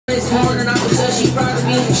I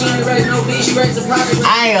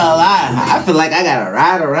ain't gonna lie, I feel like I gotta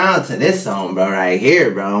ride around to this song, bro, right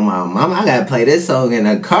here, bro. My mama, I gotta play this song in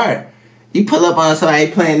the car. You pull up on somebody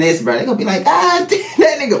playing this, bro, they gonna be like, ah, damn,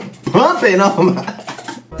 that nigga bumping on my...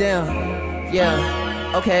 Damn,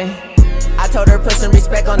 yeah, okay. I told her put some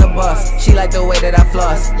respect on the bus. She like the way that I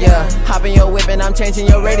floss, yeah. Hop in your whip and I'm changing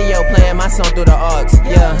your radio, playing my song through the aux,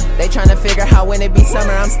 yeah. They tryna figure how when it be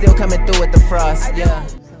summer, I'm still coming through with the frost, yeah.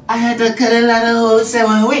 I had to cut a lot of hoes that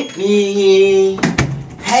went with me.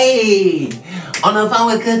 Hey, on the phone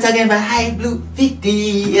with good talking about high blue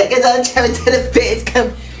 50. I guess I'm trying to the feds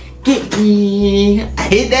come get me. I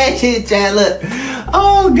hit that shit, child. Look.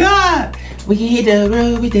 Oh God. We can hit the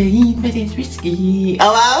road with the heat, but it's risky.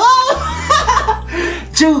 Oh.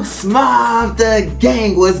 Juice Mob, the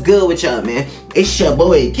gang, what's good with y'all, man? It's your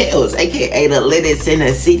boy Kels, aka the littest in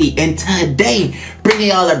the city, and today bringing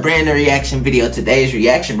y'all a brand new reaction video. Today's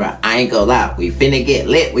reaction, bro, I ain't gonna lie, we finna get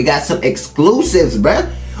lit. We got some exclusives, bro.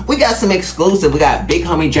 We got some exclusive. We got big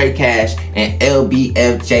homie DreCash and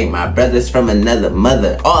LBFJ, my brothers from another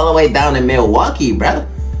mother, all the way down in Milwaukee, bro.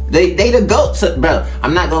 They the goats, bro.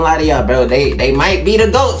 I'm not gonna lie to y'all, bro. They might be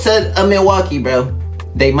the goats of Milwaukee, bro.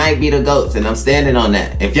 They might be the goats, and I'm standing on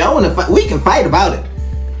that. If y'all wanna fight, we can fight about it.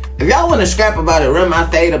 If y'all wanna scrap about it, run my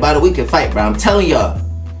fade about it, we can fight, bro. I'm telling y'all,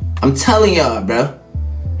 bro.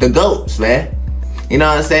 The goats, man. You know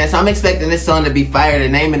what I'm saying? So I'm expecting this song to be fire. The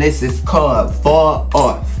name of this is called Fall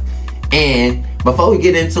Off. And before we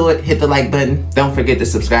get into it, hit the like button. Don't forget to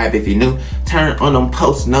subscribe if you're new. Turn on them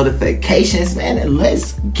post notifications, man, and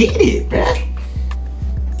let's get it, bruh.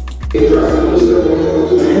 Damn,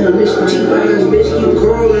 this cheap ass bitch keep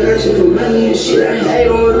calling, asking for money and shit. I hate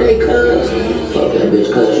all day, cuz. Fuck that bitch,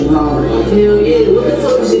 cuz you hungry. Hell yeah, what the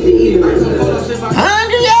fuck is it to eat?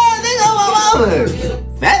 Hungry ass nigga, my mama.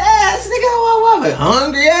 Fat ass nigga, my mama.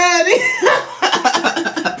 Hungry ass nigga.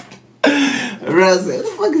 Bro, so what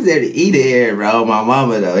the fuck is there to eat here, bro? My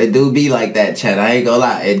mama, though. It do be like that, chat. I ain't gonna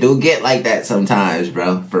lie. It do get like that sometimes,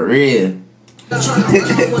 bro. For real. With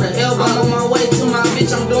an elbow on my way to my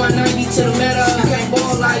bitch, I'm doing 90 to the meadow. You can't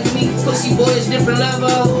ball like me, pussy boy is different level.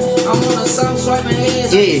 I'm on a soft swiping head,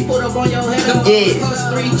 so put up on your head. Cost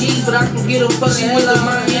 3 G's, but I can get a pussy with a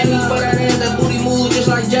Miami for that ass, that booty move just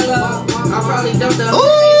like Jello. I probably dumped the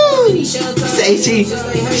say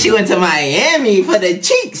she went to Miami for the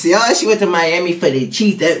cheeks, y'all. She went to Miami for the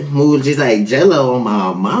cheeks. That move just like Jello on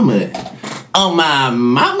my mama. On my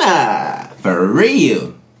mama. For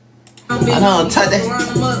real. I don't touch that.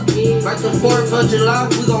 Like the 4th of July,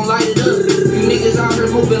 we gon' light it up. You niggas out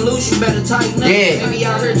here moving loose, you better tighten up. Yeah. Baby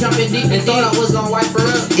out here jumping deep and thought I was gon' wipe her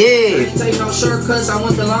up. Yeah. I ain't take no shortcuts, I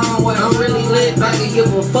went the long way. I'm really lit, I can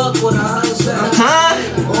give a fuck what a hustle.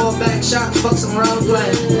 All back shot, fuck some road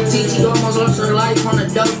play. TT almost lost her life on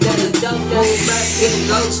a dope day. Hold back, get a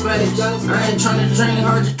ghost face. I ain't tryna drain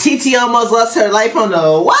her. TT almost lost her life on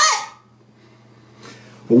the what?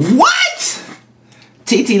 What?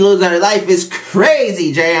 TT losing her life is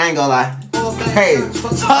crazy, Jay. I ain't gonna lie. Hey,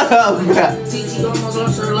 hold up, bro. TT almost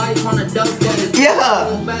lost her life on a dope day.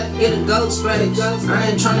 Yeah. Get a ghost face. I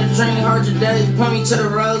ain't trying to drain her today. Point me to the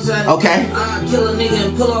rose. Okay. I kill a nigga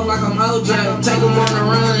and pull off like I'm OJ. Take him on the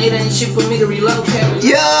run. It ain't shit for me to relocate.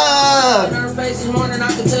 Yeah. In her face this morning,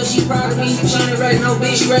 I can tell she proud of me. She ain't raised no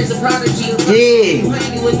bitch. She raised a prodigy. Yeah. You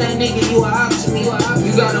hanging with that nigga, you a op to me.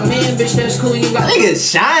 You got a man, bitch. That's cool. You got. Nigga's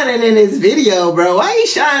shining in this video, bro. Why you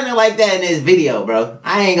shining like that in this video, bro?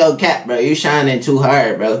 I ain't gonna cap, bro. You shining too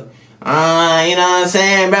hard, bro. You know what I'm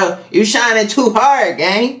saying, bro? You shining too hard,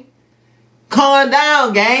 gang. Calm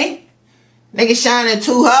down, gang. Nigga shining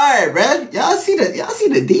too hard, bro. Y'all see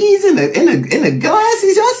the D's in the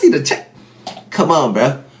glasses? Y'all see the check? Come on,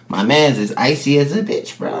 bro. My man's as icy as a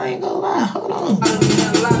bitch, bro. I ain't gonna lie. Hold on.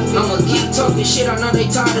 I'ma keep talking shit. I know they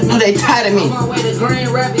tired of me. No, they tired of me. On my way to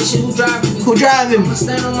Grand Rapids, shit. Who driving me? Who driving me? I'ma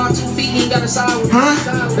stand on my 2 feet. Ain't got a side with me.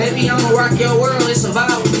 Huh? Baby, I'ma rock your world. It's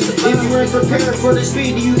survival. If you ain't prepared for the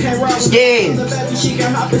speed, you can't rock. Yeah. The baby, she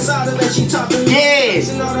can hop inside and let she talk to me. Yeah.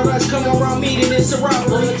 And all the rest come around me, then it's a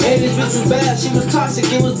robbery. And this bitch was bad. She was toxic.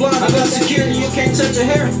 It was blonde. I got security. You can't touch her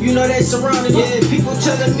hair. You know they surrounded. Yeah. People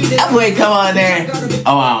telling me that. That boy come on there.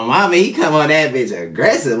 Oh, my mama, he come on that bitch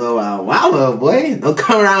aggressive. Oh, my mama, boy. Don't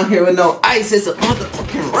come around here with no ice. It's a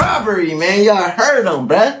motherfucking robbery, man. Y'all heard him,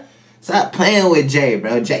 bruh. Stop playing with Jay,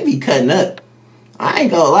 bro. Jay be cutting up. I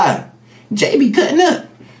ain't gonna lie. Jay be cutting up.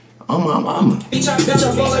 Oh my mama. Bitch, I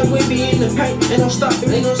ball like Whippy in the paint. Ain't no stopping.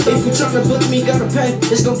 If you tryna book me, gotta pay.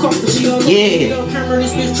 It's gon' cost me. She gon' look on camera.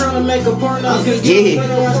 This bitch tryna make a porno. Yeah.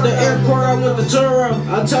 Watch the airport. I went to Toro.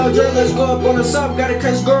 I told Dre, let's go up on the south. Gotta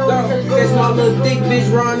catch girl. That's my little thick bitch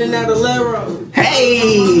running out of Lero.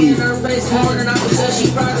 Hey! I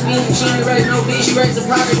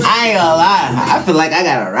ain't gonna lie. I feel like I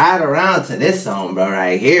gotta ride around to this song, bro,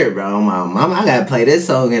 right here, bro. My mama, I gotta play this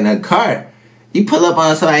song in the car. You pull up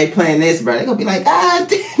on somebody playing this, bro, they gonna be like, ah,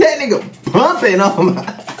 that nigga bumping on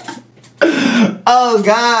my... Oh,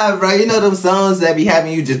 God, bro. You know them songs that be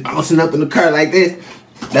having you just bouncing up in the car like this?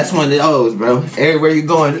 That's one of those, bro. Everywhere you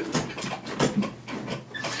going...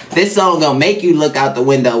 This song gonna make you look out the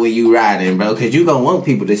window when you riding, bro. Cause you gonna want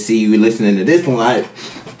people to see you listening to this one like...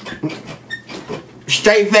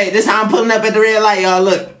 Straight face. This how I'm pulling up at the red light, y'all.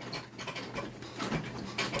 Look.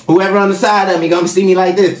 Whoever on the side of me gonna see me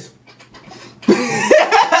like this.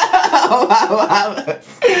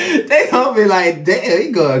 They gonna be like, damn,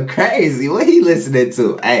 he going crazy. What he listening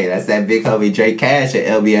to? Hey, that's that big homie DreCash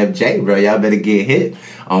and LBFJ, bro. Y'all better get hit.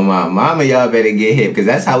 On my mama, y'all better get hit. Because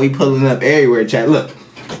that's how we pulling up everywhere, chat. Look.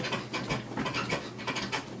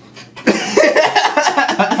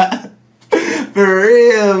 For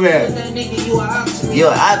real, man. You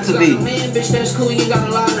ought to be.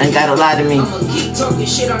 Ain't gotta lie to me.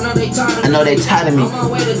 I know they tired of me.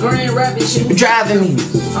 You driving me.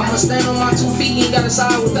 I'ma stand on my 2 feet, ain't gotta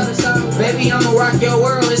side with that. Baby, I'ma rock your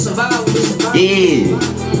world, it's survival. Yeah.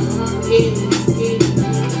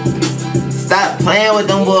 Stop playing with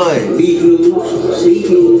them boys.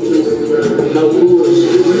 No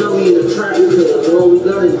bullshit. You know we in the trap because all we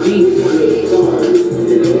got is beef.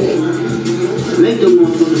 Make them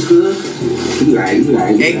motherfuckers good. You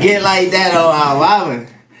right. It get like that on our mama.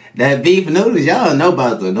 That beef noodles, y'all don't know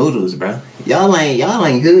about the noodles, bro. Y'all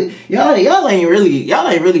ain't good. Y'all ain't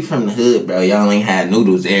really from the hood, bro. Y'all ain't had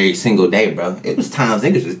noodles every single day, bro. It was times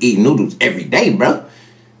niggas was eating noodles every day, bro.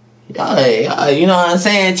 Y'all, you know what I'm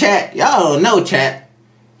saying, chat? Y'all don't know, chat.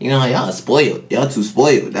 You know, y'all spoiled. Y'all too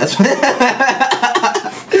spoiled. That's what.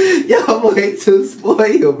 Y'all way too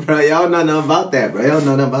spoiled, bro. Y'all know nothing about that, bro. Y'all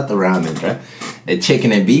know nothing about the ramen, bro. The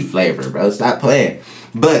chicken and beef flavor, bro. Stop playing.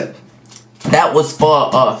 But that was Fall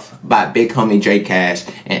Off by Big Homie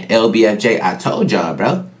DreCash and LBFJ. I told y'all,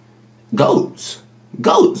 bro. Goats,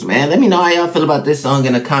 man. Let me know how y'all feel about this song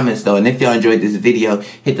in the comments, though. And if y'all enjoyed this video,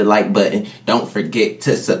 hit the like button. Don't forget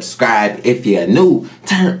to subscribe if you're new.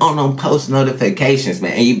 Turn on them post notifications,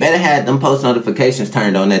 man. And you better have them post notifications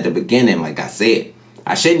turned on at the beginning, like I said.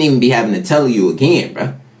 I shouldn't even be having to tell you again,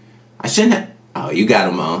 bro. I shouldn't have. Oh, you got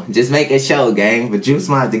them on. Just make it show, gang. But Juice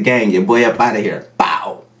Mod the gang. Your boy up out of here.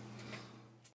 Bow.